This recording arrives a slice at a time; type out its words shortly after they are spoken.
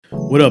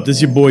What up? This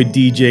is your boy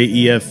DJ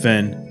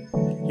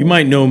EFN. You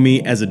might know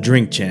me as a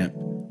drink champ,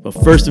 but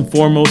first and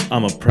foremost,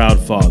 I'm a proud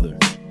father.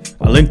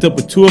 I linked up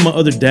with two of my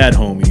other dad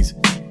homies,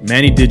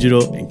 Manny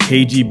Digital and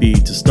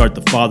KGB, to start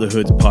the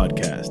Fatherhoods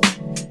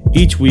podcast.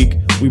 Each week,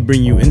 we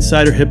bring you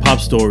insider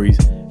hip-hop stories,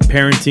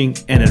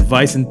 parenting, and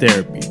advice and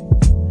therapy.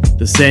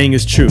 The saying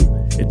is true,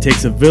 it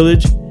takes a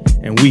village,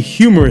 and we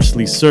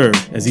humorously serve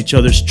as each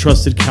other's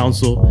trusted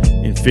counsel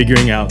in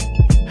figuring out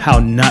how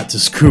not to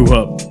screw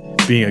up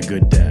being a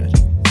good dad.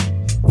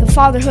 The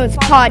Fatherhood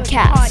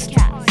Podcast.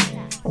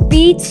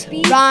 Beats,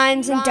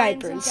 rhymes, and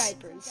diapers.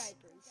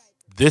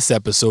 This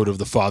episode of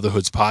the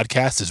Fatherhoods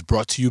Podcast is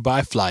brought to you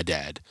by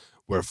FlyDad,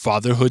 where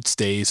fatherhood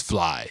stays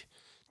fly.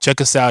 Check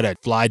us out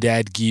at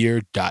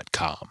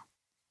flydadgear.com.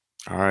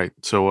 All right.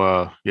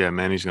 So,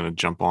 Manny's going to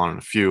jump on in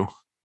a few.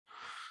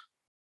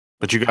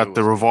 But you got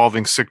the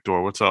revolving sick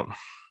door. What's up?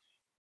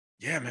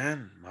 Yeah,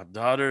 man. My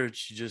daughter,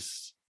 she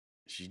just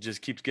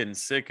keeps getting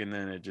sick, and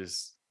then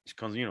she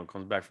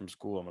comes back from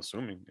school. I'm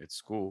assuming it's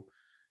school.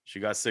 She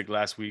got sick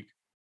last week.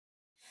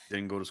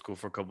 Didn't go to school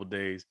for a couple of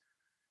days.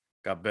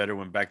 Got better,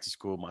 went back to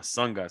school. My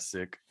son got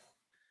sick.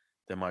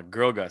 Then my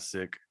girl got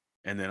sick,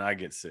 and then I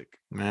get sick.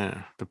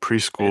 Man, the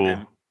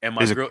preschool. And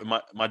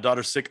my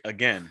daughter's sick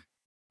again.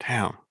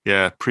 Damn.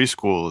 Yeah,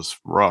 preschool is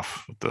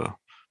rough.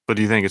 But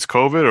do you think it's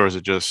COVID or is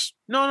it just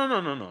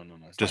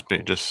No. Just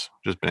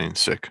being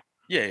sick?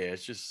 Yeah,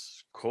 it's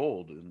just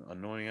cold and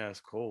annoying ass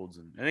colds.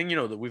 And then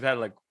that we've had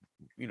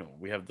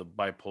we have the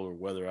bipolar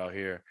weather out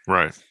here.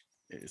 Right.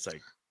 It's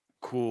like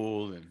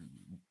cool and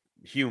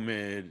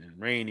humid and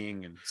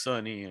raining and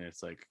sunny, and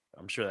it's like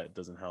I'm sure that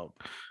doesn't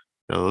help.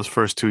 Yeah, those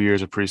first 2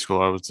 years of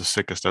preschool, I was the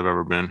sickest I've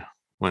ever been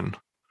when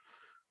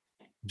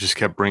just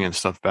kept bringing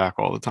stuff back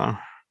all the time.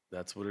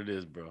 That's what it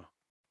is, bro.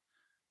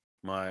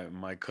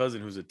 My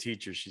cousin, who's a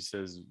teacher, she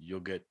says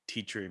you'll get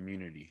teacher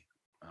immunity.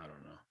 I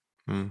don't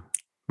know.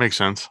 Makes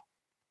sense.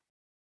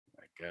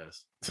 I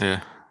guess.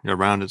 Yeah, you're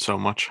around it so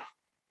much.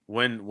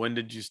 When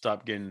did you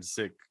stop getting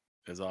sick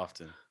as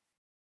often?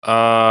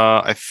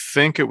 I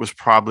think it was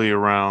probably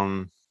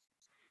around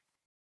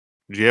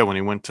when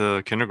he went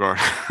to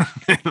kindergarten.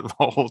 The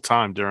whole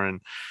time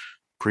during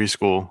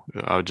preschool,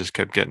 I just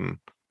kept getting,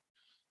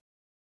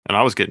 and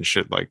I was getting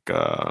shit like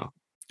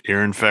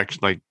ear infection,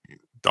 like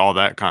all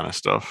that kind of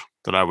stuff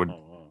that I would,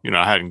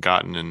 I hadn't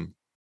gotten in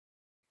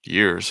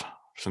years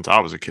since I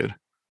was a kid.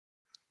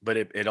 But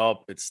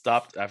it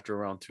stopped after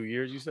around 2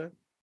 years, you said?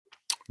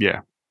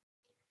 Yeah.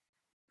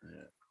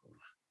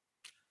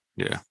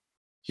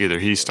 Either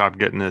he stopped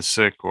getting as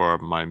sick or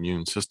my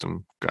immune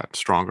system got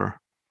stronger.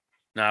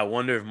 Now I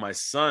wonder if my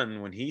son,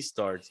 when he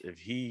starts,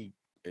 if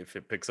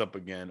it picks up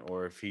again,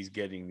 or if he's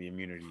getting the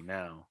immunity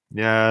now.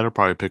 Yeah, it'll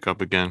probably pick up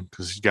again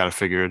because you got to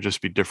figure it'll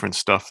just be different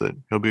stuff that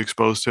he'll be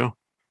exposed to.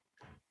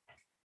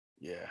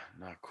 Yeah,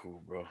 not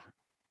cool, bro.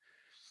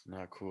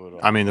 Not cool at all.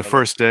 I mean, the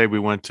first day we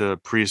went to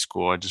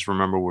preschool, I just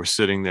remember we're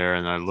sitting there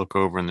and I look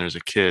over and there's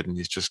a kid and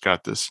he's just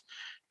got this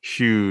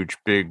huge,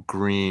 big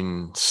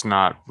green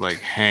snot like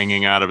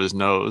hanging out of his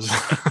nose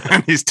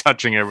and he's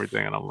touching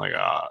everything. And I'm like,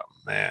 oh,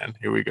 man,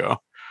 here we go.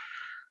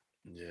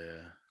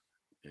 Yeah,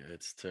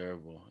 it's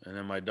terrible. And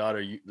then my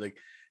daughter,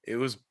 it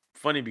was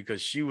funny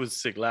because she was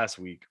sick last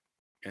week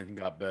and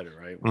got better,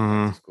 right? When we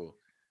went to school.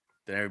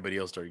 Then everybody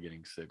else started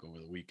getting sick over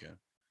the weekend.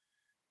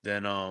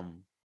 Then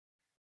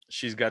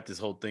she's got this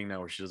whole thing now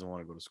where she doesn't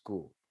want to go to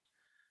school.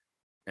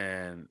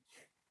 And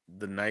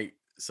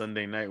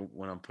Sunday night,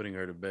 when I'm putting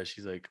her to bed,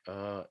 she's like,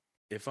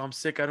 if I'm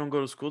sick, I don't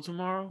go to school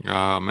tomorrow.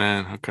 Oh,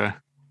 man. Okay.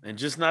 And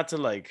just not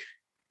to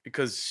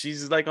because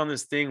she's like on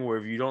this thing where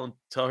if you don't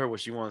tell her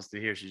what she wants to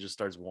hear, she just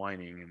starts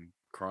whining and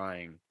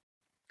crying.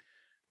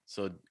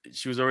 So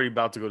she was already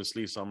about to go to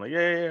sleep. So I'm like,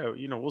 yeah.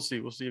 We'll see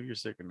if you're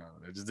sick or not.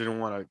 I just didn't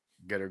want to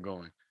get her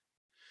going.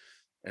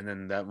 And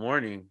then that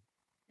morning,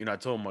 I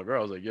told my girl,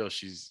 I was like, yo,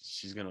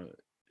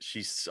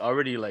 she's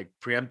already like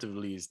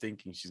preemptively is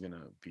thinking she's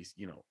gonna be,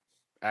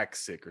 act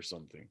sick or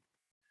something.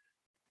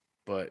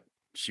 But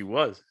she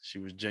was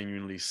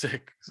genuinely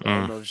sick. So I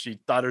don't know if she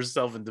thought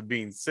herself into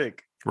being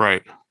sick.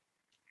 Right.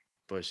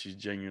 But she's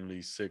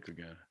genuinely sick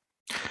again.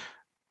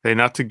 Hey,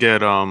 not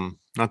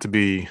to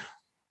be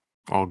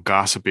all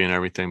gossipy and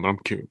everything, but I'm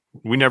curious.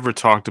 We never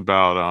talked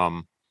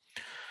about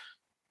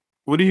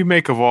what do you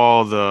make of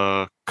all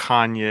the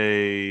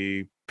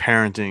Kanye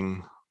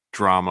parenting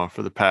drama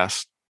for the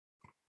past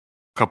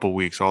couple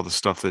weeks, all the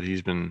stuff that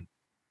he's been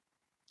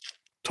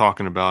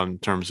talking about in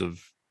terms of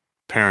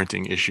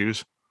parenting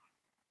issues?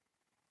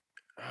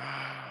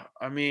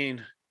 I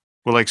mean,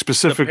 well, like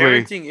specifically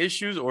the parenting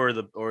issues or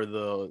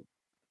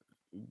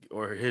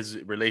his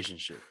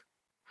relationship.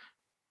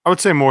 I would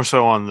say more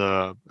so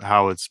on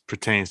how it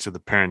pertains to the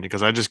parenting,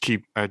 because I just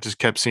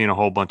kept seeing a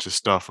whole bunch of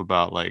stuff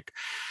about like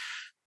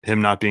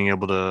him not being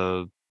able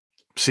to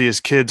see his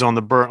kids on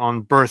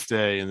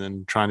birthday, and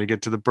then trying to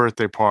get to the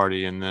birthday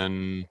party, and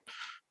then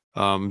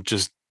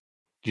just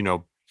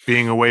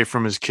being away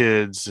from his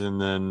kids, and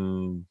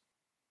then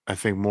I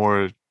think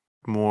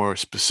more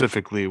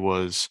specifically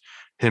was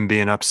him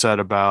being upset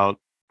about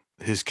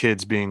his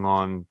kids being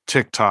on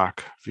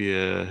TikTok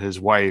via his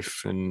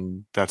wife,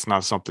 and that's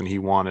not something he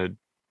wanted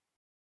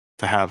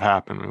to have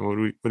happen. I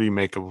mean, what do you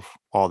make of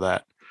all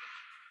that?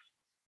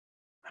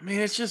 I mean,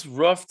 it's just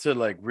rough to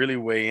like really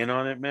weigh in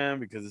on it, man,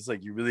 because it's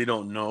like you really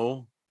don't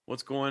know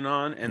what's going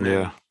on. And Yeah,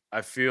 then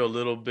I feel a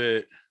little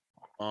bit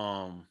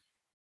um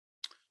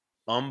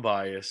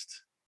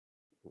unbiased.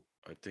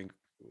 I think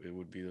it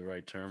would be the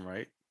right term,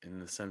 right? In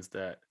the sense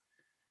that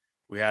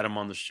we had him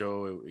on the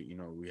show,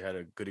 we had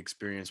a good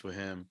experience with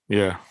him,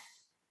 yeah,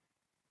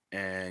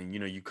 and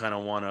you kind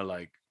of want to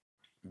like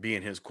be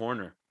in his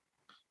corner.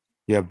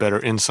 yeah. Better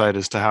insight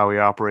as to how he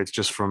operates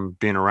just from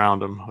being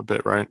around him a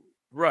bit, right?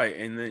 Right.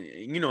 And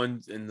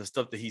then, and the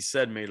stuff that he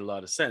said made a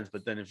lot of sense.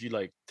 But then if you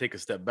like take a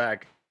step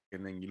back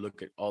and then you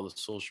look at all the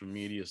social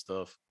media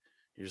stuff,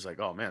 you're just like,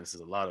 oh man, this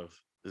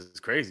is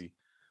crazy.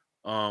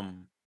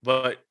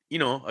 But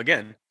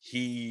again,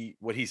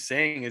 what he's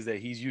saying is that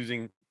he's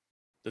using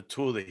the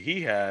tool that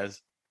he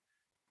has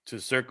to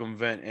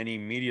circumvent any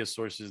media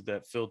sources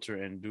that filter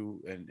and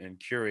do and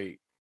curate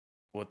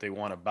what they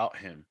want about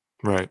him.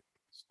 Right.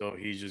 So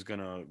he's just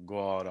gonna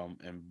go out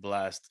and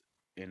blast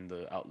in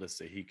the outlets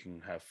that he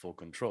can have full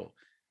control.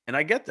 And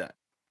I get that.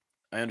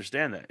 I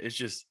understand that. It's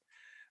just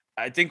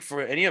I think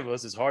for any of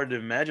us, it's hard to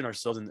imagine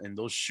ourselves in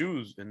those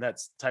shoes and that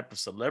type of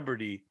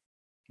celebrity,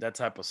 that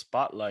type of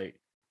spotlight.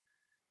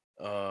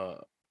 Uh,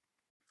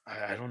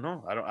 I don't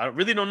know. I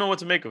really don't know what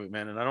to make of it,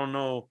 man. And I don't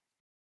know.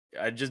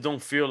 I just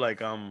don't feel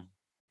like I'm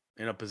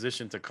in a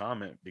position to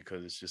comment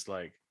because it's just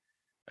like,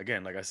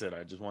 again, like I said,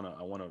 I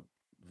wanna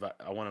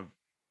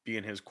be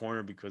in his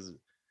corner because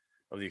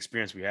of the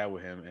experience we had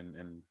with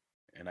him,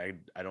 and I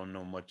don't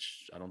know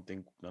much. I don't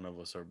think none of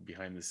us are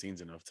behind the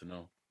scenes enough to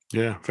know.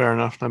 Yeah, fair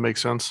enough. That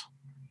makes sense.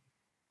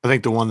 I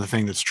think the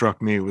thing that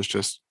struck me was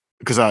just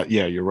because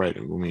yeah, you're right. I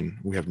mean,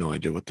 we have no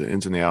idea what the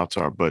ins and the outs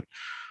are, but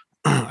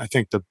I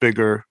think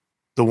the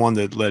one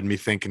that led me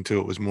thinking to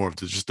it was more of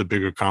just the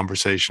bigger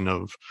conversation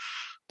of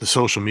the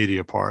social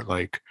media part.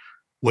 Like,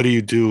 what do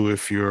you do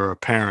if you're a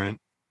parent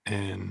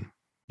and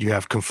you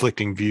have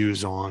conflicting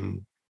views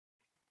on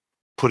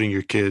putting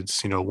your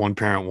kids, one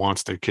parent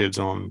wants their kids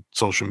on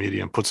social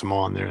media and puts them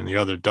on there and the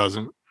other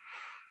doesn't?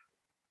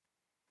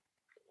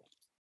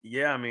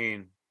 Yeah,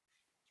 I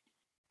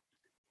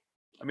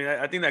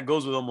think that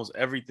goes with almost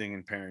everything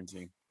in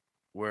parenting,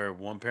 where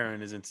one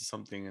parent is into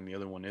something and the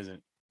other one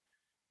isn't,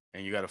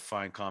 and you got to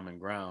find common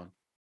ground.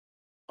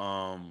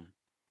 Um,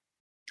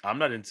 I'm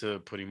not into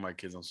putting my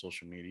kids on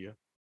social media,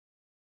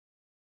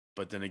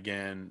 but then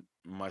again,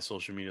 my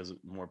social media is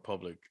more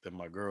public than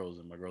my girls,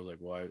 and my girls like,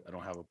 well, I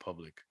don't have a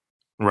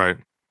Right.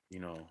 you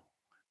know,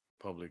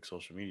 public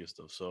social media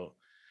stuff. So,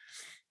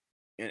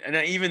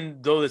 even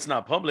though it's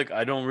not public,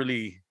 I don't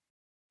really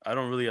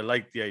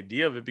like the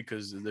idea of it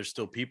because there's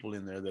still people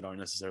in there that aren't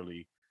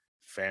necessarily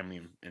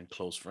family and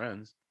close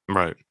friends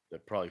Right.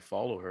 that probably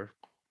follow her.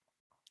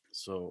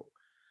 So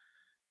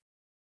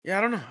yeah,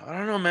 I don't know. I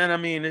don't know, man.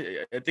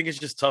 I think it's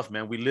just tough,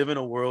 man. We live in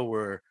a world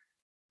where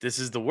this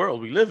is the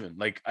world we live in.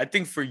 Like, I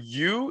think for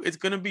you, it's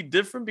gonna be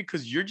different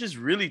because you're just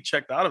really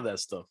checked out of that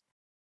stuff.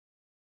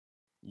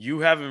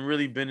 You haven't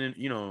really been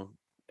in,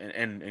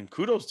 and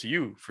kudos to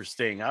you for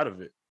staying out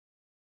of it.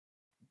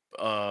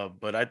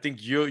 But I think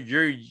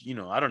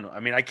I don't know.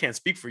 I can't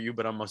speak for you,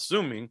 but I'm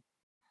assuming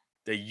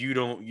that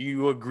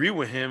you agree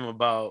with him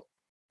about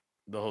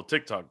the whole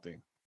TikTok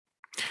thing.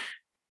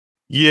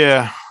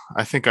 Yeah,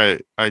 I think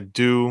I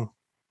do,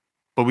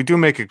 but we do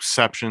make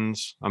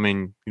exceptions. I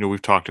mean, we've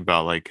talked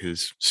about like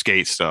his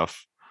skate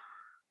stuff.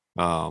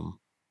 Um,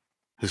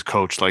 his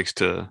coach likes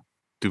to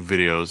do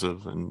videos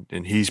of,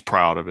 and he's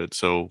proud of it.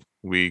 So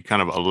we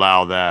kind of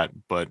allow that,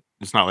 but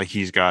it's not like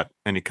he's got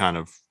any kind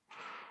of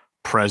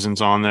presence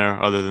on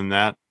there other than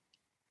that.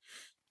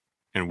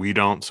 And we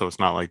don't. So it's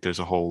not like there's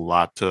a whole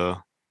lot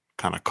to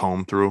kind of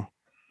comb through.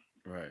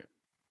 Right.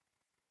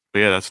 But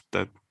yeah, that's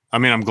that. I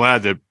mean, I'm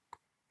glad that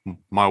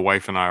my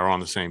wife and I are on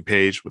the same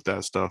page with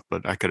that stuff,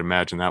 but I could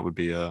imagine that would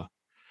be a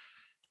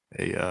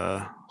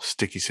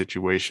sticky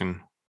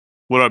situation.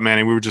 What up,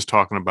 Manny? We were just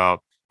talking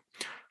about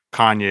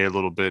Kanye a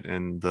little bit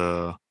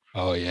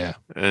Oh yeah.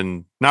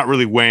 and not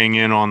really weighing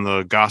in on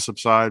the gossip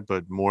side,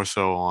 but more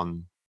so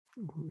on,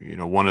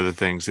 one of the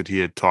things that he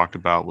had talked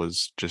about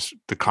was just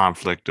the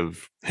conflict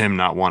of him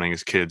not wanting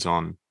his kids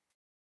on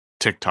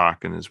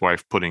TikTok and his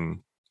wife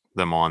putting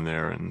them on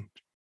there, and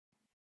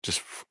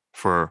just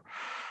for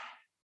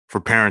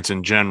parents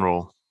in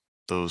general,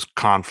 those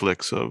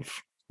conflicts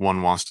of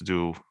one wants to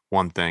do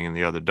one thing and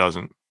the other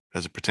doesn't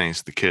as it pertains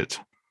to the kids.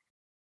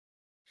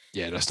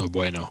 Yeah, that's no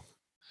bueno.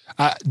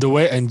 The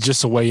way, and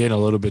just to weigh in a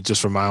little bit,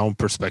 just from my own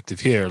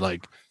perspective here,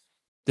 like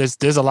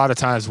there's a lot of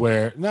times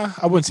where, no,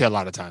 I wouldn't say a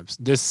lot of times.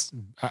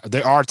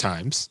 There are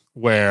times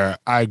where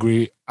I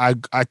agree.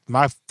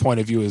 My point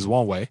of view is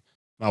one way,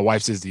 my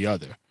wife's is the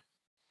other,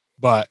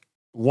 but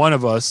one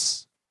of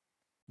us,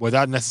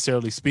 without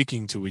necessarily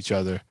speaking to each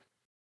other,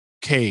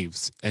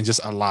 caves and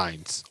just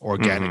aligns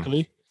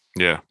organically.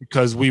 Yeah,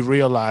 because we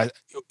realize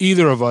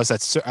either of us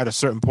at a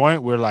certain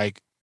point, we're like,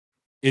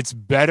 it's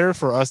better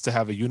for us to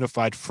have a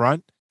unified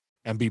front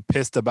and be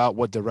pissed about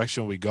what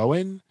direction we go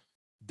in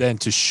than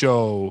to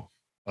show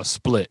a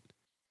split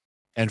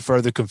and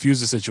further confuse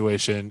the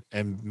situation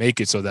and make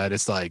it so that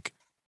it's like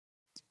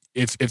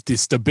if the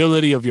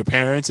stability of your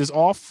parents is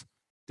off,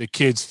 the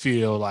kids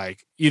feel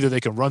like either they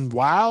can run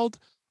wild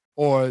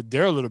or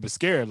they're a little bit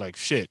scared, like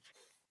shit.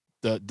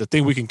 The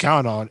thing we can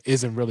count on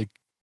isn't really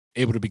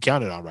able to be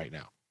counted on right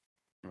now.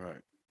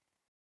 Right.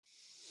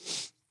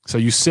 So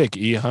you sick,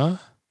 E, huh?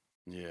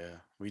 Yeah,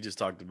 we just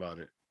talked about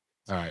it.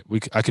 All right,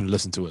 I can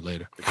listen to it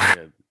later.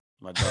 Yeah,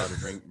 my daughter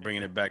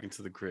bringing it back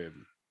into the crib.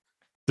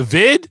 The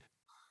vid?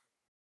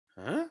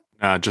 Huh?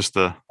 Nah, just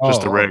the Oh.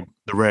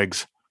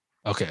 regs.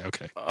 Okay.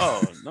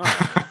 Oh no,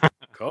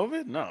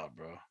 COVID? No,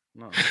 bro.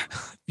 No.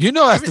 You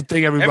know that's the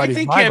thing. Everybody's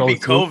Everything mind can't be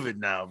goes through. COVID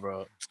now,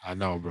 bro. I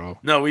know, bro.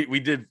 No, we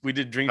did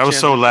drink. That was champs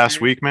so last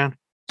yesterday. week, man.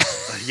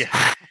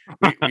 Yeah,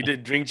 we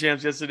did drink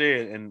champs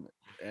yesterday, and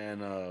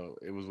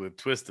it was with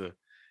Twista,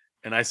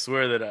 and I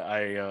swear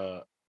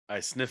that I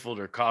sniffled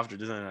or coughed or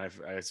something. And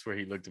I swear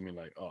he looked at me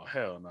like, "Oh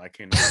hell no, I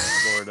can't even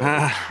afford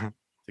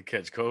to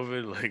catch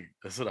COVID." Like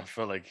that's what I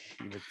felt like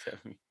he looked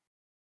at me.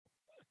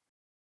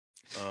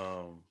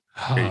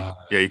 Yeah,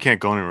 you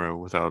can't go anywhere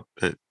without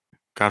it.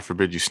 God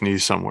forbid you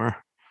sneeze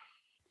somewhere.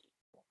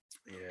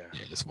 Yeah,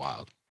 it's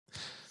wild.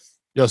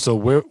 Yo, so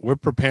we're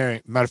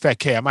preparing. Matter of fact,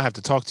 Kay, I might have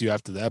to talk to you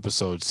after the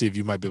episode, see if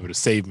you might be able to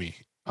save me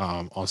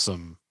on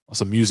some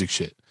music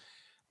shit.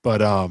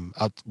 But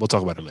we'll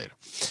talk about it later.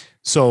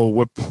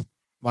 So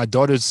my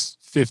daughter's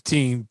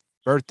 15th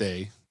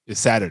birthday is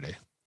Saturday.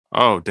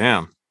 Oh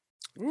damn!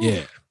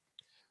 Yeah.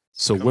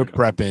 So we're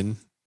prepping.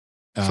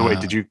 So wait,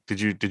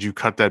 did you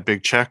cut that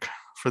big check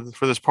for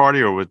this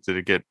party, or did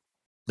it get?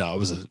 No, it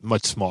was a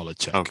much smaller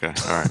check. Okay,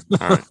 all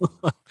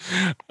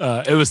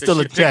right. It was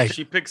still a check.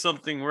 She picked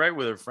something right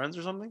with her friends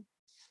or something.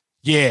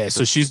 Yeah,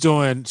 so she's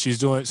doing.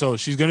 So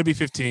she's gonna be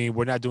 15.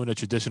 We're not doing a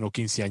traditional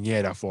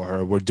quinceañera for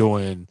her. We're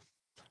doing.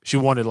 She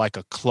wanted like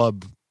a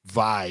club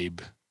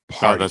vibe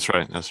party. Oh,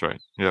 that's right.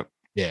 Yep.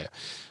 Yeah.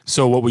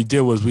 So what we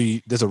did was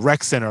there's a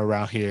rec center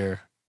around here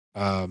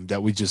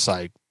that we just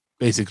like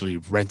basically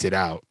rented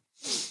out.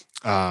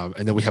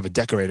 And then we have a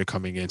decorator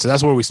coming in. So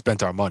that's where we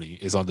spent our money,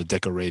 is on the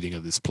decorating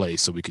of this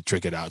place so we could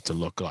trick it out to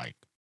look like,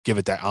 give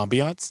it that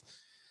ambiance.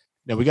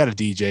 Now we got a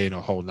DJ and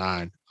a whole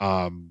nine.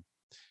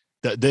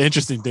 The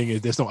interesting thing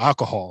is there's no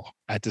alcohol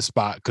at the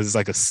spot because it's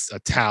like a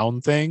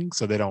town thing.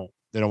 So they don't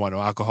want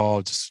no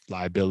alcohol, just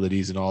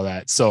liabilities and all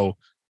that. So,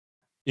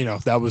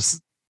 that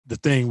was the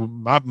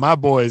thing. My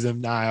boys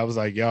and I was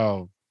like,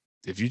 yo,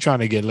 if you're trying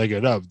to get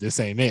liquored up, this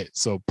ain't it.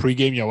 So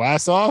pregame your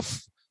ass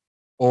off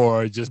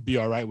or just be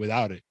all right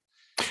without it.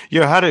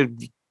 Yeah,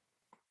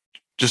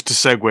 just to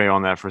segue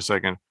on that for a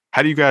second,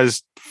 how do you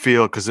guys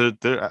feel? Because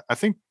I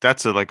think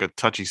that's a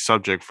touchy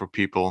subject for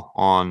people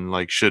on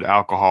like, should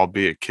alcohol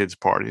be at kids'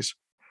 parties?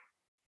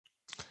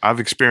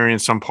 I've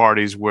experienced some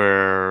parties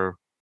where,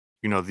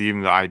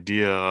 even the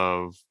idea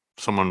of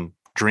someone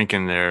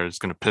drinking there is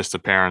going to piss the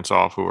parents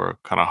off who are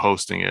kind of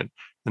hosting it.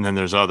 And then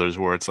there's others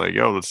where it's like,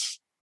 yo, let's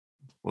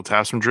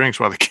have some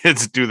drinks while the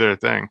kids do their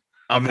thing.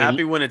 I'm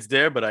happy when it's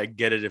there, but I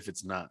get it if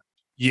it's not.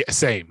 Yeah,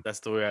 same. That's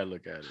the way I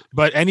look at it.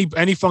 But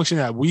any function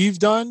that we've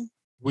done,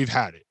 we've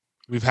had it.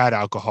 We've had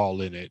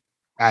alcohol in it.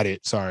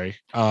 Sorry.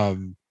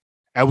 And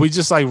we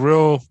just like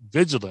real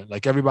vigilant.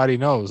 Like everybody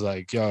knows,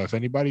 like, yo, if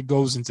anybody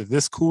goes into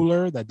this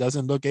cooler that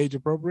doesn't look age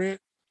appropriate,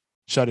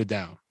 shut it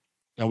down.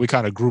 And we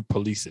kind of group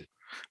police it.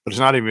 But it's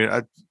not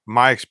even,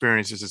 my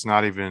experience is it's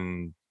not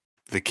even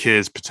the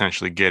kids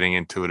potentially getting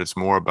into it. It's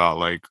more about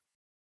like,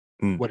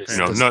 no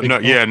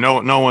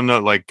one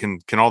like can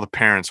all the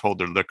parents hold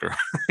their liquor?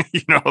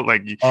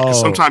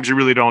 Sometimes you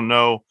really don't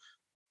know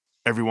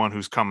everyone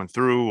who's coming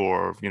through,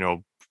 or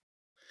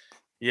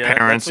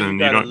parents, and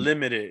you don't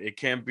limit it. It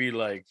can't be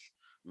like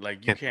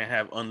you can't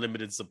have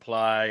unlimited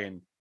supply,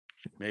 and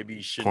maybe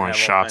you shouldn't pouring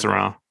have shots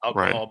around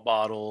alcohol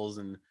bottles.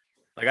 And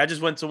like I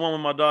just went to one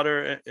with my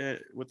daughter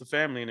with the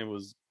family, and it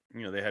was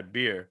they had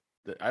beer.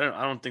 I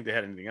don't think they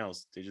had anything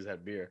else. They just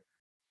had beer,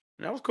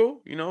 and that was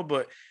cool.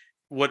 But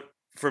what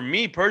for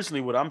me personally,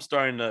 what's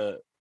starting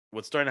to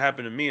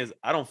happen to me is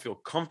I don't feel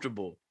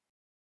comfortable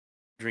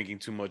drinking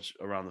too much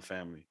around the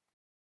family.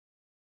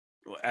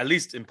 Well, at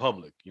least in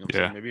public,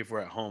 maybe if we're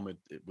at home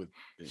with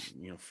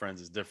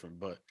friends is different,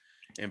 but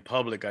in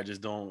public I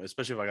just don't,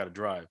 especially if I got to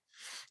drive.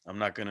 I'm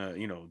not gonna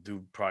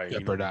do probably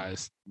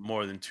jeopardize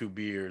more than 2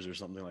 beers or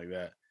something like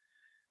that.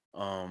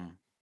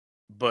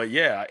 But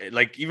yeah,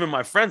 like even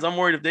my friends, I'm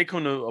worried if they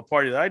come to a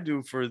party that I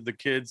do for the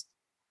kids,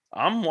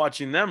 I'm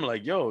watching them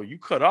like, yo, you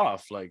cut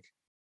off. Like,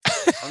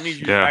 I don't need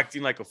you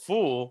acting like a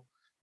fool,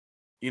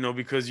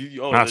 because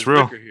there's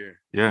real liquor here.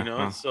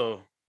 Yeah.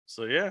 So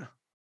yeah,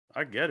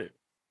 I get it.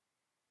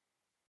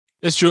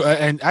 It's true.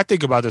 And I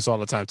think about this all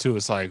the time too.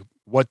 It's like,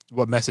 what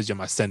message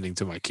am I sending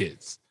to my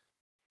kids?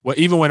 Well,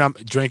 even when I'm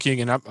drinking,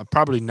 and I'm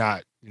probably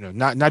not,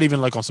 not even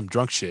like on some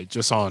drunk shit,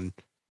 just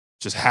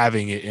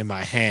having it in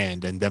my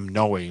hand and them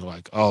knowing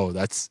like, oh,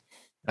 that's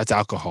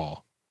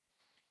alcohol.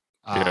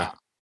 Yeah.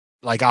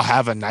 Like I'll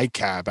have a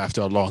nightcap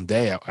after a long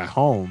day at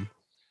home,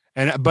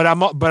 but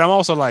I'm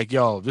also like,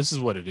 yo, this is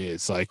what it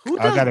is. Like, Who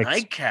I does gotta,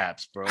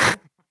 nightcaps, bro?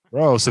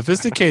 bro,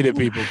 sophisticated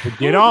people, but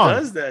get Who on.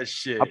 does that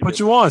shit? I'll put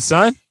you on,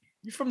 son.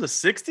 You from the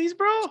 '60s,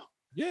 bro?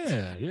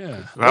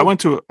 Yeah. I went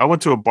to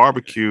a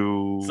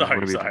barbecue. Sorry,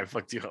 maybe- I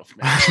fucked you up,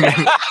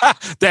 man.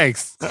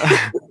 Thanks.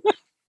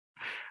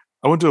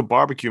 I went to a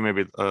barbecue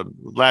maybe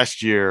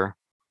last year.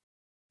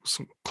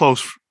 Some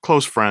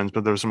close friends,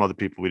 but there were some other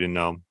people we didn't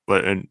know.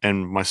 But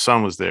and my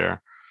son was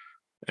there,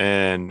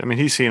 and I mean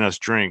he's seen us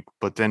drink,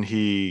 but then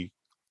he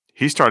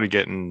started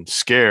getting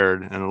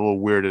scared and a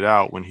little weirded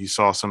out when he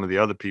saw some of the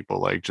other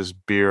people like just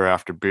beer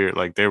after beer,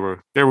 like they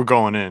were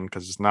going in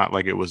because it's not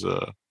like it was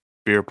a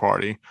beer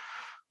party,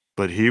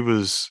 but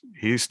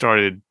he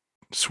started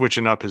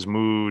switching up his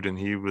mood and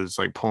he was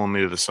like pulling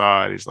me to the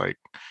side. He's like,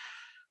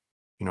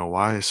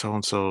 why is so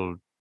and so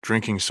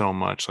drinking so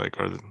much? Like,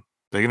 are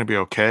they gonna be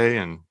okay?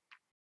 And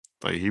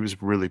like he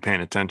was really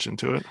paying attention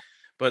to it.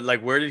 But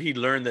like, where did he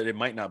learn that it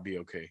might not be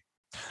okay?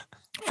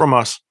 From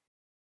us.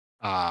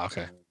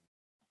 Okay.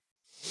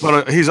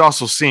 But he's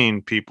also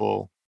seen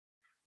people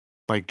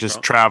like just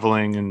Drunk?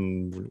 traveling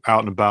and out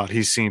and about.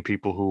 He's seen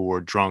people who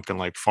were drunk and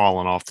like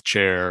falling off the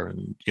chair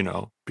and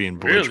being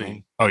belligerent.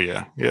 Really? Oh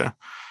yeah.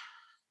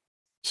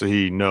 So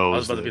he knows. I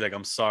was about to be that- like,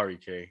 I'm sorry,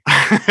 Kay.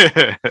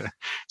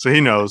 so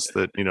he knows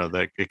that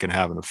that it can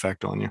have an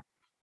effect on you.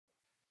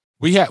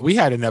 We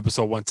had an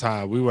episode one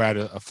time. We were at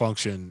a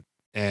function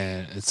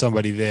and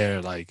somebody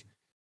there like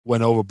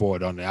went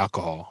overboard on the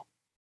alcohol,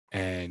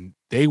 and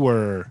they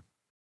were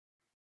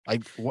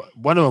like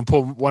one of them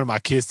pulled one of my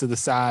kids to the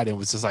side and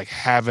was just like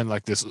having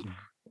like this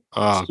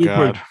Oh super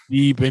God.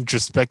 deep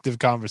introspective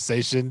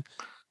conversation,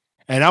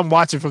 and I'm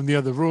watching from the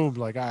other room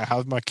like, all right,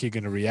 how's my kid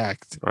gonna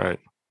react? Right.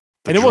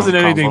 And it wasn't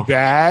drunk anything combo.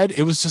 bad.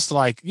 It was just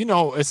like,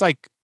 it's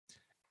like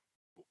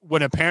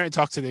when a parent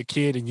talks to their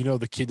kid and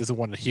the kid doesn't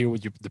want to hear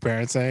what the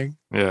parent's saying.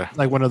 Yeah.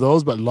 Like one of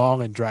those, but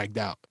long and dragged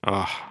out.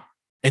 Oh,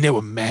 And they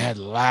were mad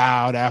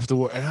loud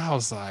afterward. And I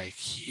was like,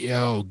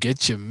 yo,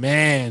 get your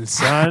man,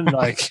 son.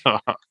 Like, oh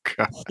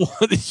God.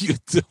 what are you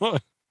doing?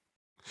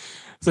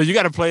 So you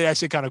got to play that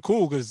shit kind of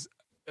cool because,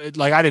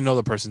 like, I didn't know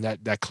the person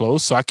that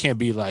close. So I can't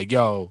be like,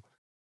 yo,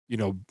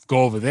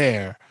 go over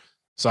there.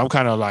 So I'm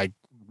kind of like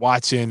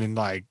watching and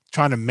like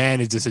trying to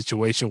manage the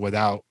situation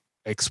without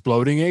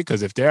exploding it.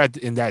 Because if they're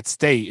in that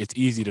state, it's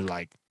easy to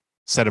like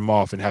set them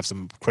off and have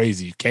some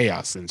crazy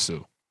chaos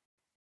ensue.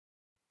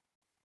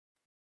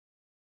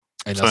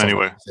 And So that's all I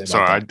anyway, have to say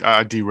sorry, about that.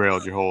 I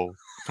derailed your whole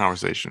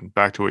conversation.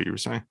 Back to what you were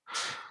saying.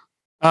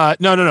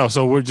 No.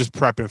 So we're just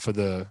prepping for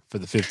the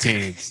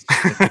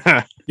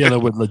 15th,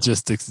 dealing with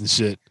logistics and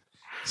shit.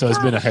 So it's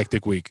been a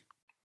hectic week.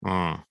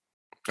 All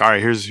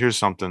right, here's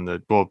something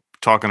that, well,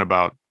 talking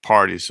about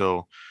parties.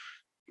 So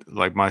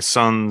like my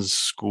son's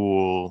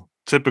school,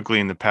 typically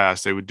in the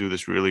past, they would do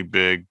this really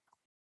big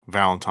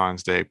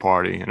Valentine's Day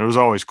party. And it was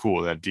always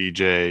cool, that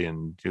DJ,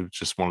 and it was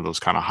just one of those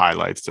kind of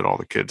highlights that all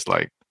the kids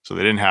like. So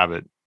they didn't have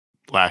it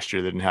last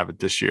year, they didn't have it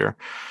this year.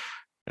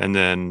 And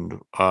then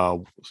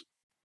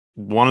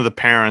one of the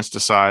parents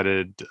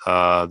decided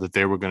that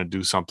they were going to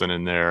do something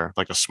in there,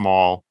 like a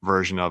small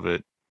version of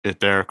it at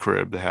their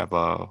crib. They have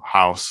a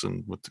house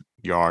and with the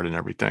yard and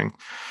everything.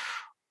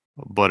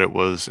 But it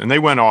was, and they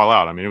went all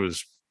out. I mean, it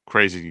was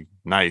crazy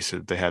nice.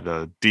 They had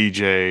a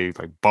DJ,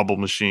 like bubble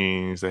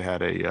machines. They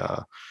had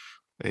a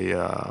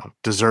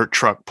dessert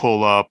truck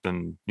pull up,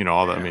 and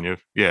all that. I mean,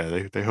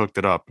 they hooked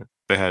it up.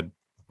 They had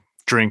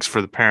drinks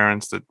for the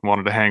parents that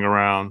wanted to hang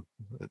around.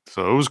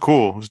 So it was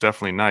cool. It was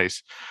definitely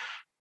nice.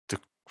 The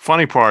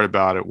funny part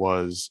about it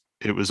was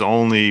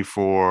only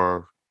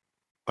for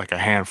like a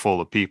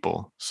handful of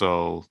people.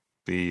 So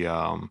the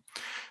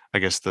I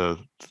guess the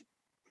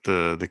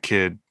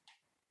kid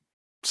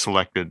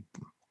selected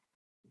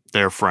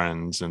their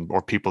friends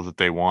or people that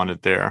they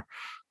wanted there.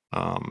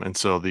 And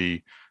so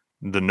the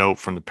note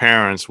from the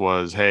parents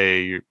was,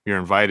 hey, you're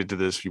invited to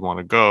this. If you want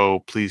to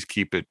go, please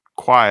keep it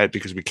quiet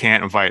because we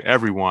can't invite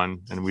everyone,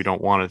 and we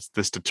don't want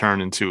this to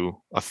turn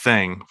into a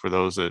thing for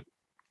those that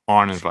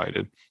aren't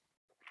invited.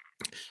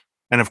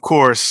 And of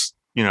course,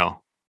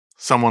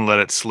 someone let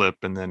it slip,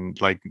 and then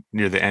like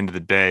near the end of the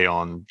day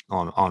on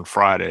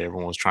Friday,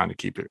 everyone was trying to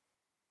keep it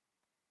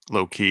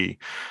low key.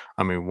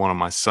 I mean, one of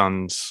my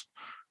son's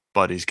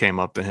buddies came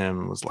up to him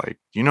and was like,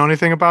 "You know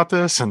anything about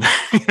this?" And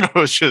it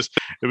was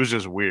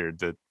just weird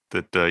that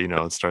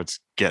it starts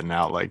getting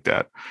out like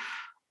that,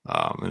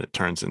 and it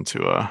turns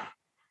into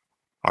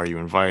are you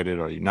invited?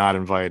 Are you not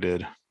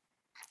invited?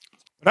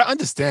 But I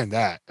understand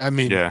that. I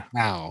mean, Yeah.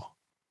 now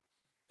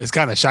it's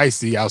kind of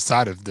shicey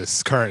outside of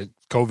this current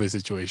COVID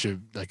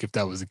situation, like if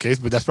that was the case,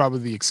 but that's probably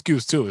the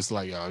excuse too. It's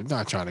like, I'm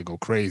not trying to go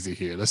crazy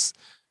here. Let's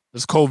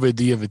COVID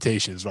the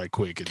invitations right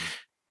quick. And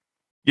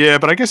Yeah,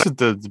 but I guess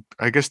the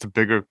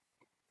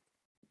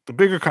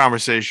bigger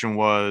conversation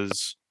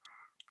was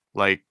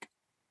like,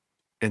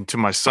 and to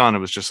my son, it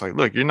was just like,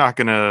 look, you're not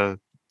gonna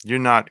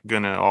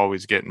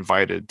always get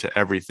invited to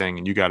everything,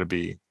 and you got to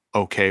be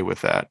okay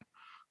with that.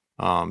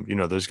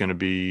 There's gonna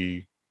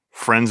be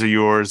friends of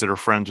yours that are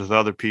friends with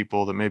other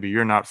people that maybe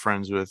you're not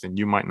friends with, and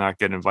you might not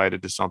get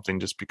invited to something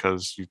just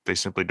because they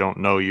simply don't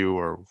know you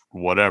or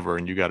whatever,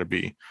 and you got to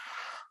be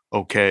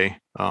okay.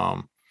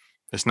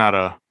 It's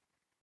not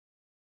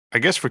I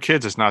guess for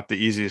kids, it's not the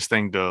easiest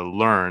thing to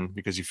learn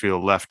because you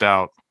feel left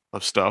out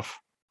of stuff.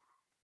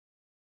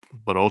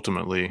 But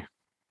ultimately,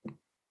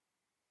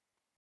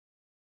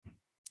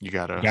 you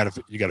gotta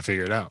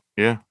figure it out.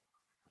 Yeah.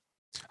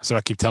 So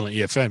I keep telling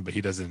EFN, but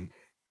he doesn't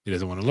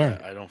want to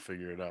learn. I don't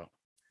figure it out.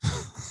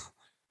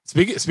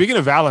 Speaking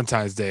of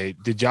Valentine's Day,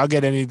 did y'all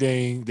get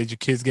anything? Did your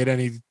kids get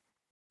any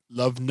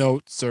love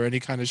notes or any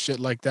kind of shit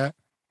like that?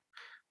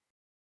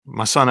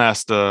 My son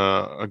asked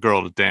a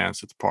girl to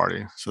dance at the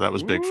party, so that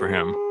was big for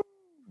him.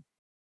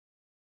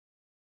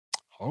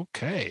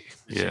 Okay.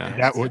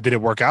 Yeah. Did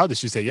it work out? Did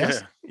she say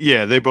yes?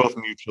 Yeah, they both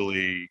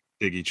mutually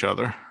dig each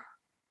other.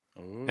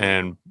 Ooh.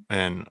 And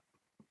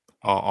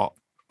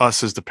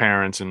us as the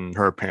parents and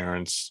her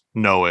parents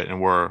know it,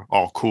 and we're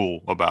all cool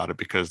about it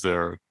because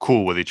they're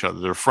cool with each other.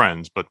 They're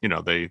friends, but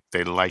they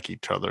like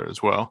each other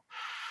as well.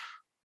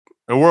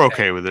 And we're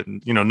okay with it.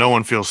 No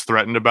one feels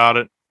threatened about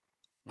it.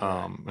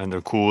 And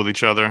they're cool with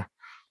each other.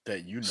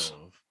 That you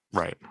know of.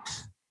 Right.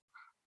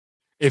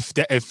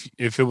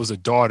 If it was a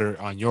daughter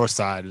on your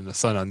side and a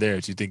son on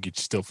theirs, you think you'd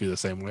still feel the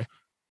same way?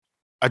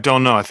 I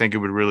don't know. I think it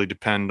would really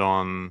depend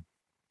on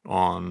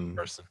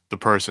the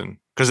person,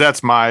 because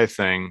that's my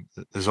thing.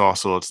 Is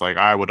also, it's like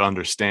I would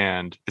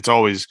understand. It's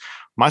always,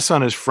 my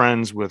son is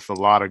friends with a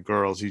lot of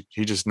girls.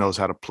 He just knows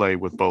how to play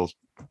with both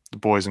the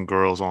boys and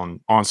girls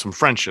on some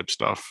friendship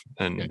stuff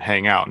and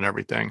hang out and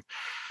everything.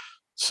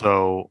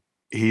 So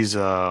he's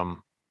and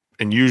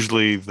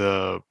usually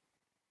the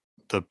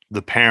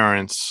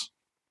parents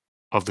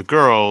of the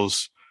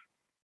girls,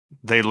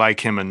 they like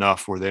him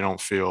enough where they don't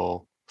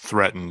feel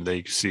threatened.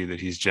 They see that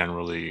he's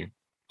generally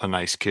a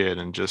nice kid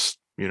and just,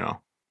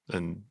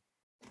 and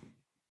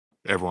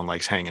everyone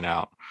likes hanging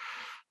out.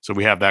 So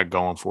we have that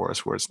going for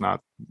us where it's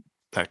not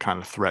that kind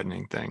of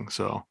threatening thing.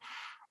 So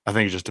I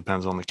think it just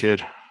depends on the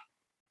kid.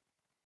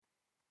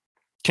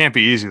 Can't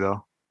be easy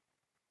though.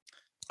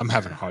 I'm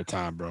having a hard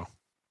time, bro.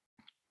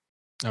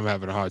 I'm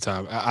having a hard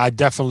time. I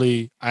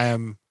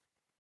am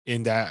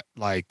in that,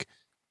 like,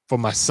 for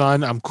my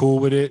son, I'm cool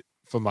with it.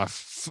 For my,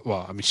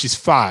 she's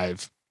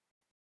 5.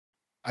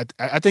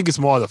 I think it's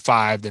more the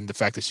 5 than the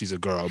fact that she's a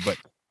girl. But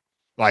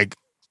like,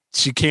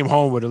 she came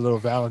home with a little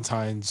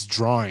Valentine's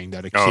drawing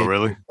that a kid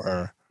really? did for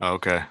her.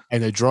 Okay.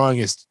 And the drawing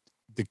is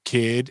the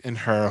kid and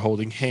her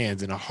holding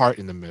hands and a heart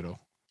in the middle.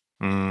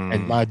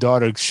 And my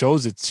daughter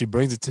shows it. She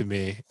brings it to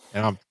me,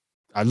 and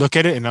I look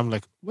at it and I'm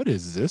like, "What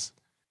is this?"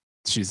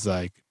 She's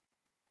like,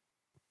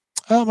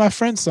 "Oh, my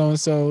friend so and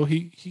so,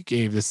 he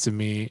gave this to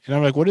me." And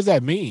I'm like, "What does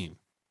that mean?"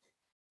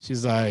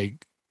 She's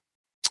like,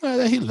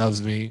 that he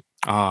loves me.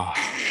 Oh.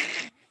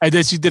 And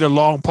then she did a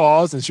long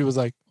pause and she was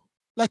like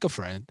a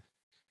friend.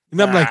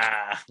 And I'm like,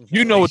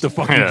 you know what the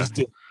fuck you just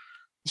did.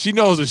 She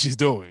knows what she's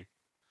doing.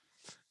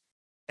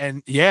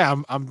 And yeah,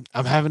 I'm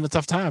having a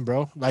tough time,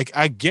 bro. Like,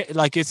 I get,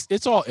 like,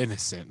 it's all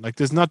innocent. Like,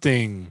 there's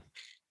nothing,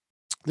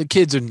 the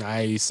kids are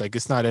nice. Like,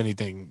 it's not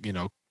anything,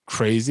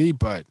 crazy,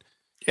 but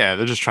yeah,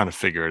 they're just trying to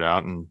figure it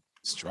out and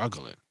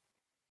struggling.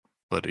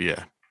 But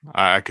yeah,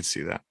 I could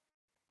see that.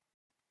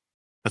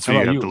 That's what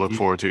you have to look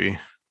forward to. E.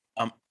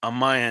 On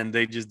my end,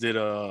 they just did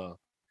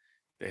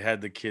they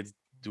had the kids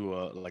do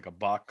a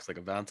box, like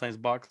a Valentine's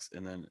box,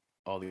 and then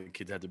all the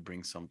kids had to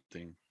bring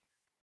something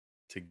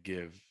to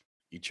give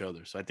each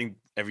other. So I think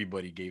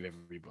everybody gave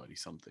everybody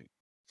something.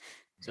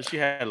 So she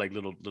had like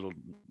little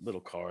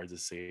cards that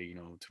say,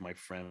 to my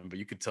friend, but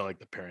you could tell like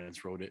the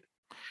parents wrote it.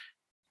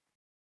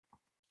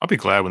 I'll be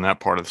glad when that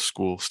part of the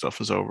school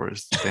stuff is over.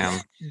 Is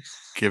damn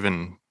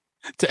given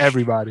to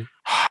everybody.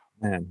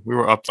 Man, we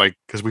were up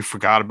because we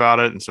forgot about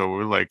it, and so we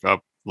were like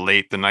up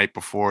late the night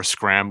before,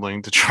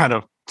 scrambling to try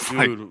to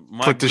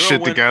put the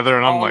shit together.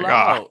 And I'm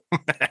like,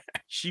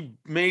 She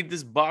made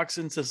this box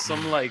into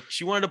some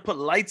she wanted to put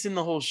lights in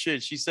the whole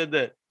shit. She said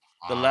that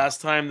the last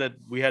time that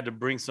we had to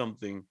bring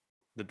something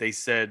that they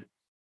said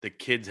the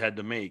kids had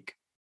to make,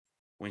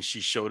 when she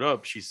showed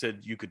up, she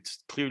said you could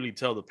clearly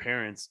tell the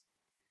parents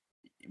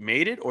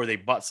made it or they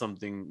bought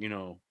something,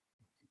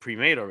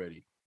 pre-made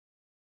already.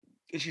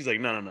 And she's like,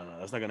 no,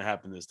 that's not gonna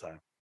happen this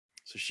time.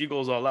 So she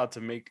goes all out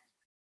to make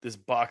this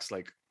box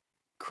like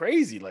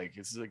crazy,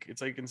 it's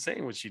like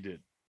insane what she did.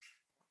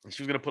 And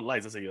she was gonna put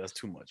lights. I said, yeah, that's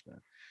too much,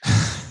 man.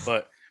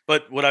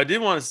 but what I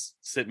did want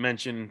to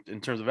mention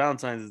in terms of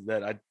Valentine's is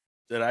that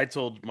I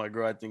told my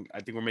girl, I think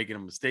we're making a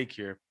mistake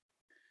here.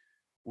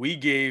 We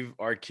gave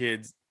our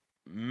kids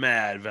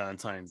mad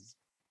Valentine's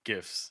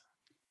gifts.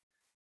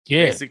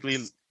 Yeah, basically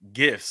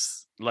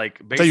gifts. Like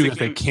basically, I thought you were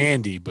gonna say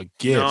candy, but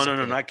gifts.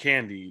 No, not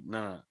candy.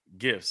 No,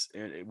 gifts.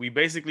 And we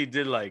basically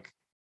did like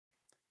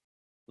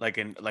a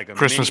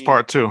Christmas mini,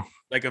 part 2,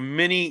 like a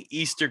mini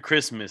Easter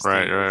Christmas.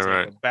 Right.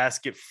 Like a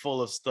basket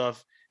full of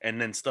stuff,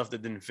 and then stuff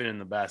that didn't fit in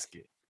the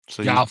basket.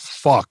 So y'all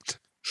fucked.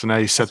 So now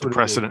you set the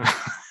precedent.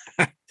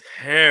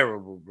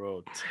 Terrible,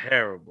 bro.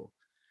 Terrible.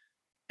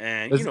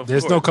 And There's, of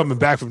there's no course, coming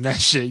back from that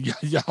shit.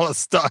 Y'all are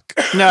stuck.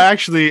 No,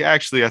 actually, I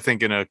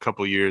think in a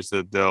couple years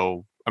that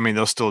they'll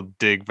still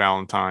dig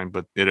Valentine,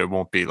 but it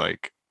won't be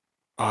like,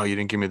 oh, you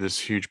didn't give me this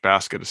huge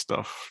basket of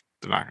stuff.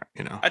 They're not.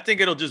 I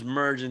think it'll just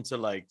merge into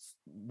like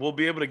we'll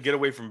be able to get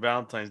away from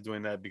Valentine's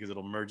doing that because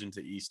it'll merge into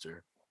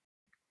Easter.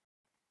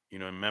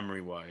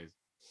 Memory wise.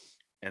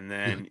 And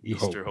then You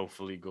hope. Easter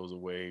hopefully goes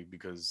away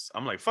because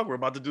I'm like, fuck, we're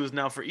about to do this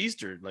now for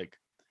Easter. Like,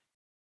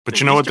 But the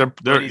you know what? Easter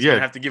They're Bunny's gonna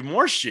yeah. have to give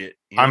more shit.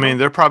 I mean,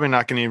 they're probably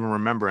not going to even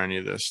remember any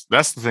of this.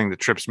 That's the thing that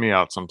trips me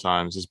out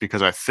sometimes, is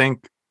because I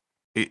think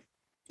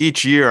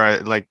each year, I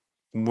like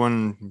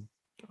when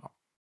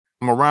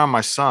I'm around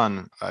my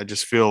son, I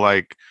just feel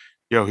like,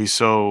 he's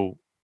so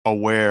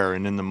aware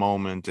and in the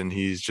moment, and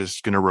he's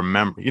just going to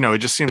remember. It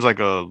just seems like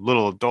a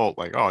little adult,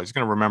 like, oh, he's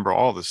going to remember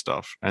all this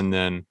stuff, and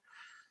then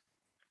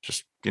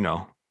just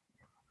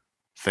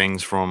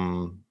things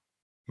from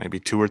maybe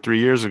 2 or 3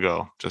 years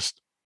ago,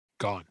 just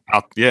Gone.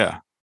 out. Yeah,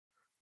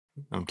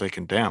 I'm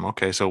thinking, damn,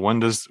 okay, so when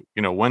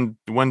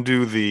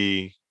do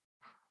the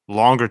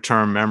longer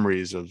term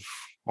memories of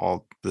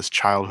all this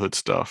childhood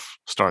stuff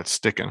start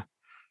sticking?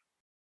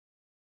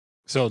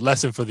 So,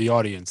 lesson for the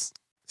audience: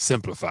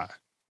 simplify.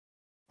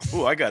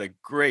 Oh, I got a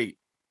great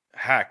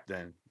hack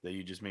then that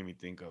you just made me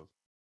think of.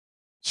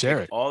 Share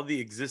Take it. all the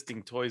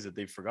existing toys that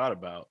they forgot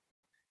about,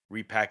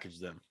 repackage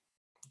them.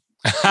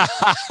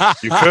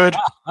 You could.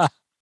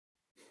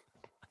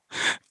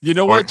 You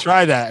know what?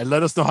 Try that and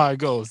let us know how it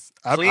goes.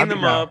 Clean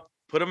them up,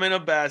 put them in a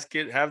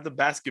basket, have the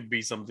basket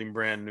be something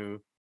brand new.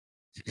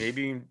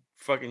 Maybe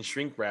fucking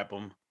shrink wrap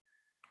them,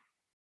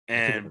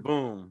 and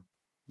boom,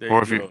 there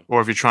Or you go.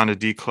 if you're trying to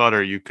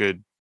declutter, you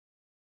could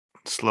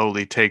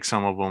slowly take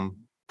some of them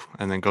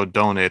and then go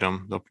donate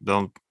them.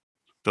 They'll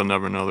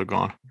never know they're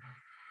gone.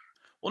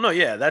 Well, no,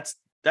 yeah, that's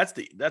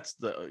the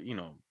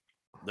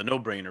the no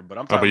brainer. But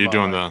I'm Oh, but talking you're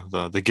about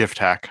doing the gift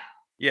hack.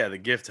 yeah, the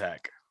gift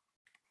hack.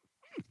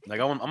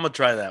 Like I'm gonna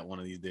try that one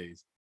of these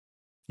days.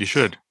 You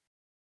should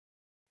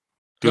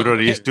do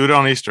it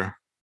on Easter.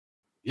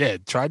 Yeah,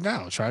 try it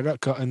now. Try it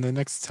out in the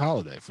next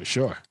holiday for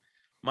sure.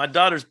 My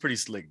daughter's pretty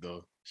slick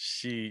though.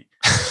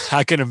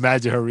 I can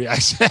imagine her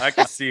reaction. I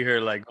can see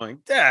her like going,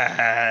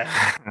 Dad.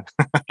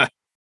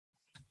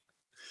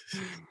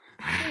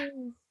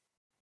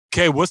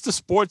 Okay, what's the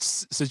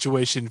sports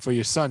situation for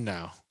your son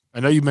now?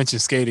 I know you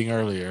mentioned skating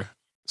earlier,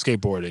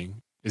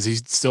 skateboarding. Is he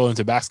still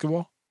into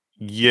basketball?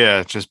 Yeah,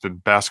 it's just been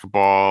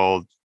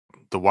basketball.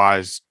 The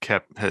Wise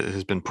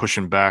has been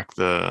pushing back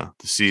the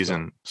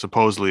season.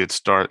 Supposedly it's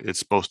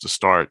supposed to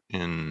start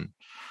in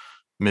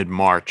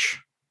mid-March.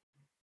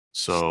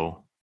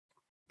 So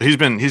he's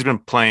been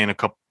playing a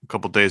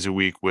couple days a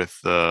week with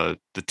the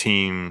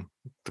team,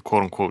 the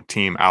quote unquote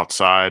team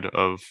outside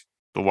of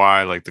the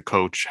Y. Like the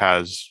coach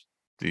has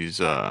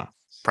these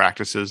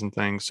practices and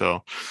things.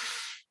 So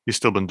he's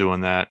still been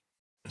doing that.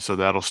 So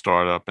that'll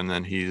start up, and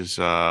then he's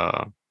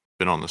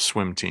been on the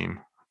swim team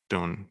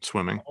doing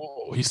swimming.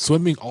 Oh, he's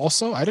swimming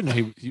also? I didn't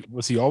know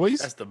he always?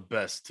 That's the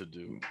best to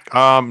do.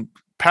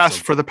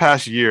 For the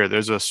past year,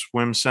 there's a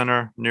swim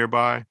center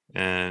nearby,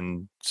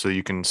 and so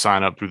you can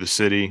sign up through the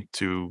city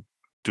to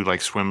do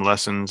like swim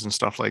lessons and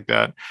stuff like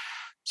that.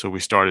 So we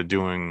started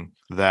doing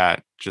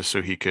that just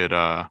so he could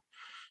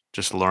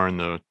just learn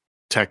the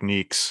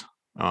techniques,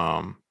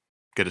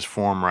 get his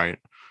form right.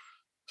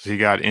 So he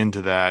got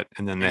into that,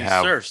 and then they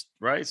have surfs,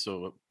 right?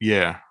 So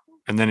yeah,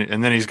 and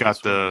then he's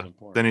got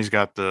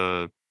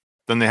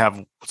then they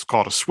have what's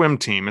called a swim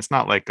team. It's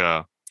not like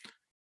a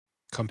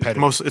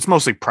competitive. It's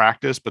mostly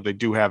practice, but they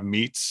do have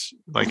meets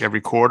like every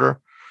quarter.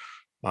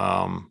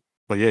 But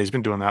yeah, he's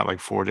been doing that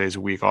like 4 days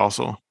a week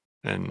also.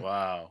 And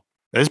wow,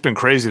 it's been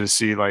crazy to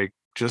see, like,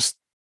 just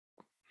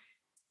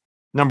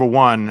number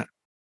one,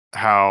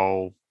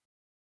 how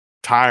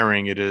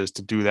tiring it is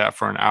to do that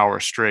for an hour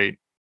straight.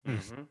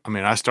 Mm-hmm. I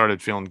mean, I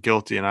started feeling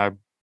guilty, and I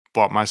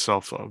bought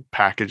myself a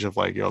package of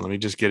like, let me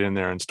just get in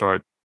there and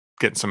start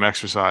getting some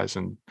exercise.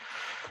 And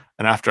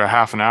after a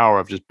half an hour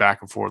of just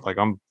back and forth, like,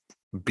 I'm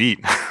beat.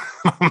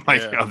 I'm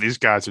like, these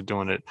guys are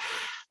doing it.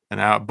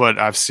 But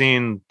I've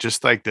seen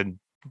just like the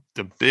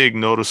big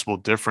noticeable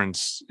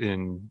difference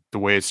in the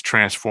way it's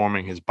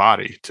transforming his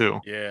body too.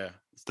 Yeah.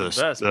 The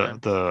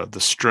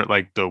strength,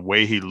 like the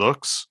way he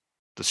looks,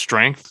 the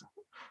strength.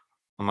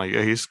 I'm like,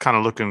 yeah, he's kind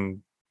of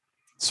looking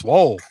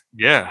swole.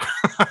 Yeah.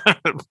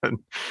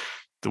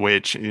 The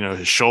way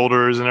his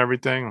shoulders and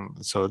everything.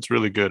 So it's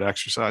really good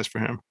exercise for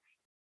him.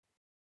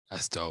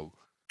 That's dope.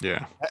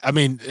 Yeah. I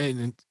mean,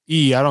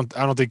 I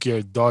don't think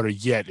your daughter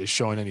yet is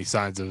showing any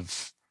signs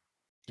of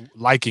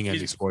liking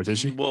any sports, is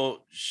she?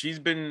 Well, she's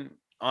been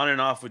on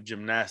and off with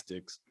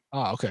gymnastics.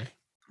 Oh, okay.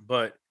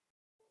 But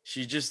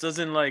she just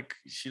doesn't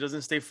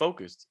stay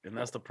focused, and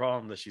that's the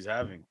problem that she's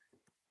having.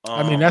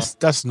 I mean,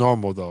 that's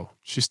normal though.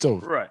 She's still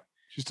right.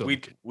 She's still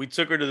we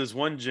took her to this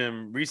one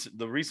gym,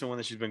 the recent one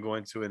that she's been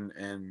going to,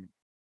 and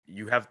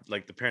you have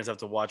like the parents have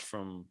to watch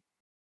from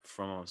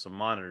some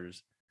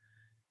monitors.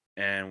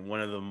 And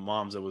one of the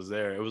moms that was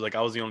there, it was like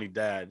I was the only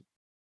dad, and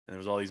there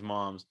was all these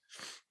moms,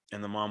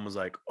 and the mom was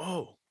like,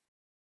 "Oh,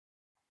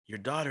 your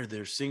daughter,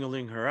 they're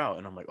singling her out.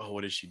 And I'm like, oh,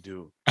 what did she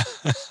do?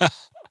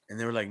 And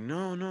they were like,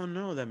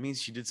 no, that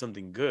means she did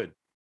something good.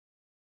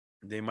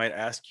 They might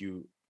ask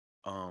you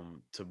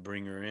to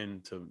bring her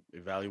in to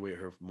evaluate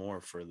her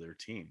more for their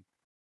team,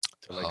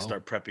 to like Oh.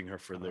 start prepping her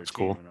for their That's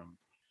team. cool.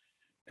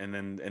 And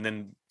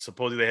then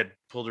supposedly they had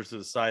pulled her to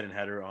the side and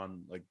had her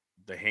on like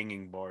the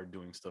hanging bar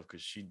doing stuff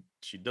because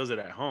she does it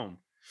at home.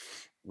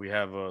 We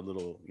have a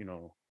little,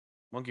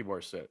 monkey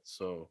bar set.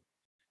 So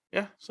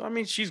yeah, so I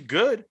mean she's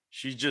good.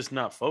 She's just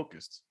not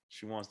focused.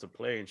 She wants to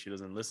play and she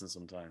doesn't listen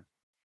sometimes.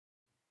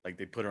 Like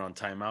they put her on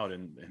timeout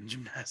in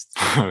gymnastics.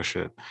 Oh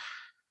shit.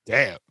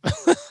 Damn.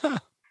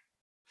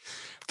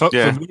 For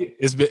Yeah. me,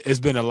 it's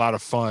been a lot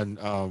of fun.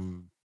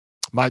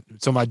 I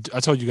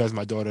told you guys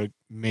my daughter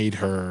made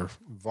her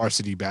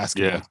varsity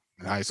basketball Yeah.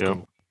 in high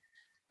school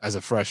as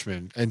a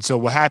freshman. And so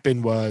what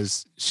happened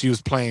was she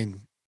was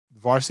playing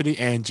varsity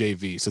and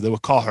JV. So they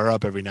would call her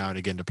up every now and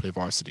again to play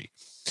varsity.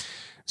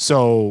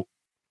 So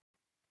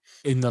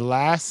in the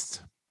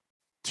last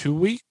 2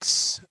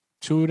 weeks,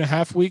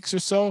 2.5 weeks or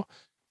so,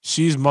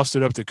 she's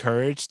mustered up the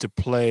courage to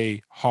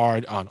play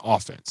hard on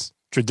offense.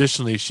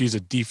 Traditionally, she's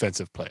a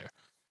defensive player.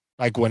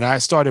 Like when I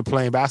started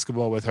playing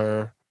basketball with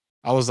her,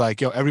 I was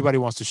like, yo, everybody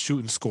wants to shoot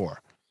and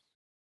score.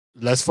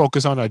 Let's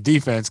focus on our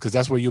defense because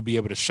that's where you'll be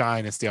able to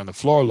shine and stay on the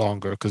floor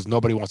longer because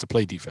nobody wants to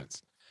play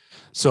defense.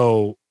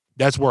 So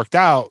that's worked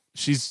out.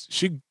 She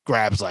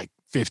grabs like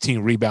 15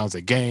 rebounds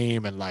a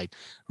game and like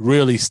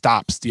really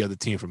stops the other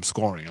team from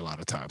scoring a lot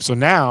of times. So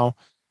now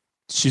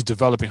she's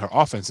developing her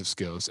offensive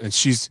skills and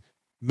she's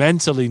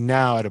mentally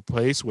now at a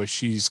place where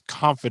she's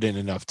confident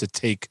enough to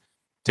take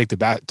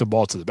the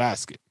ball to the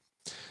basket.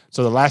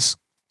 So the last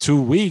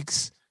 2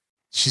 weeks,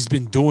 she's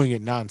been doing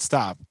it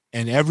nonstop.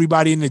 And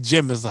everybody in the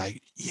gym is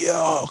like,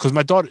 yo, because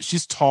my daughter,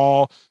 she's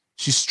tall,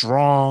 she's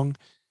strong.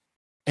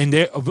 And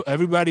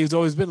everybody has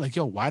always been like,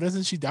 yo, why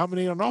doesn't she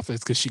dominate on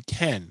offense? Because she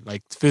can,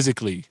 like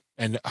physically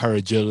and her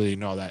agility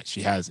and all that.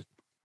 She has it.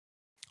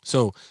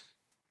 So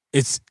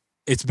it's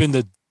been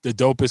the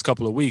dopest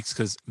couple of weeks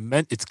because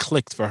it's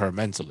clicked for her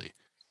mentally.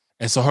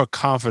 And so her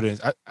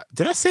confidence,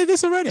 did I say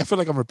this already? I feel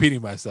like I'm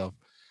repeating myself.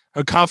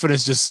 Her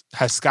confidence just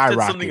has skyrocketed.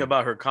 Said something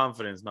about her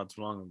confidence not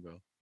too long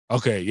ago.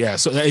 Okay, yeah.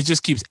 So it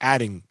just keeps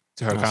adding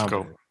to her Let's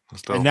confidence. go.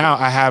 Let's go. And now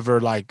I have her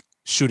like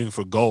shooting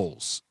for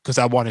goals because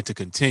I want it to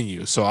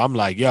continue. So I'm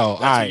like, yo,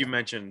 That's all right. what you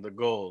mentioned, the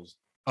goals.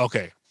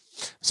 Okay.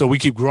 So we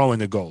keep growing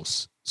the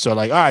goals. So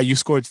like, all right, you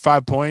scored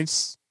 5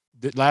 points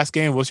the last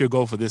game. What's your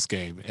goal for this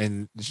game?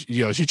 And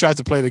she tries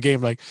to play the game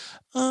like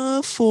 4.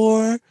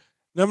 And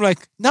I'm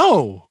like,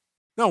 no,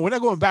 we're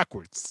not going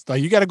backwards.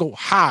 Like you got to go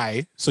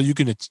high so you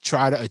can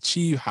try to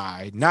achieve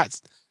high, not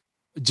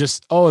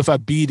just, if I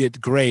beat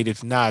it, great.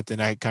 If not, then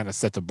I kind of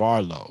set the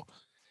bar low.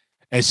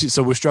 And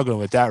so we're struggling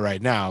with that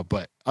right now.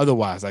 But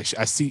otherwise, I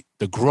see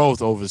the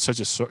growth over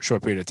such a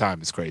short period of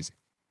time is crazy.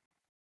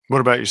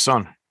 What about your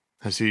son?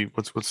 Has he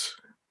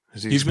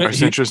has he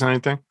expressed interest in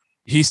anything?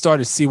 He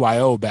started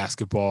CYO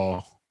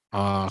basketball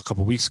a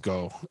couple weeks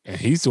ago, and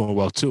he's doing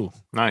well too.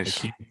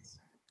 Nice. Like he's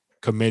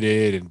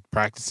committed and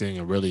practicing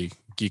and really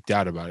geeked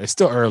out about it. It's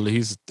still early.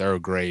 He's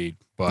 3rd grade,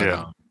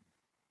 but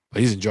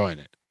he's enjoying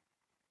it.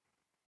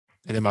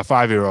 And then my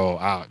 5-year-old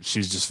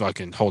she's just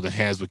fucking holding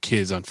hands with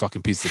kids on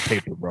fucking pieces of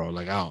paper, bro.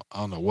 Like I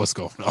don't know what's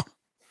going on.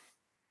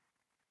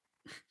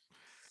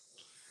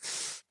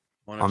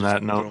 On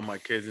that note, throw my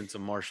kids into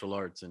martial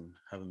arts and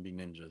have them be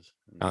ninjas.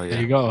 Oh yeah,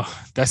 There you go.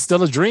 That's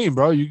still a dream,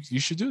 bro. You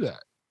should do that.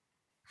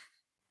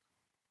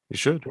 you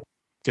should.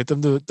 Get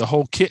them the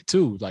whole kit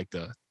too, like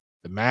the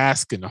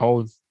mask and the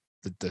whole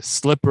the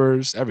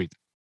slippers, everything.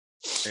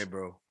 Hey,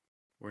 bro,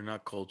 we're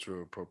not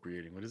culture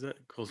appropriating. What is that?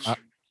 Culture. I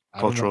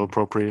don't Cultural know.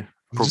 appropriation.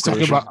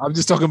 I'm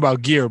just talking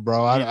about gear,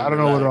 bro. I don't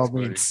know what it all Relax,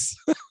 buddy. means.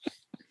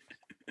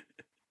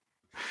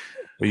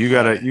 Well,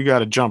 you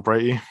gotta jump,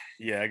 right? E?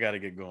 Yeah, I gotta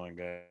get going,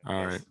 guys.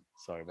 All right.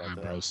 Sorry about All right,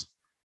 that. bros.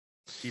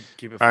 Keep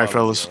it. All right, fatherly,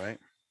 fellas. All right.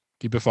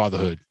 Keep it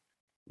fatherhood.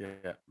 Yeah.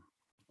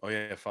 Oh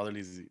yeah,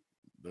 fatherly's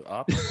the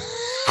op.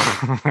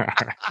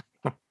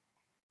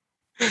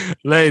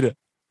 Later.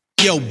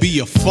 Yo, be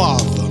a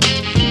father.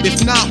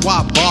 If not,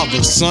 why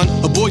bother, son?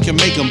 A boy can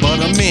make them, but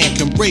a man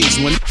can raise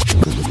one.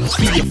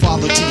 Be a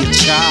father to your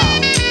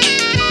child.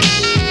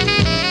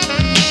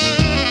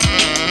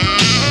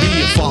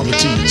 Be a father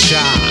to your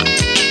child.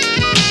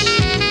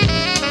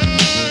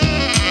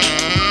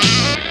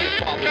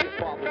 Be a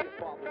father.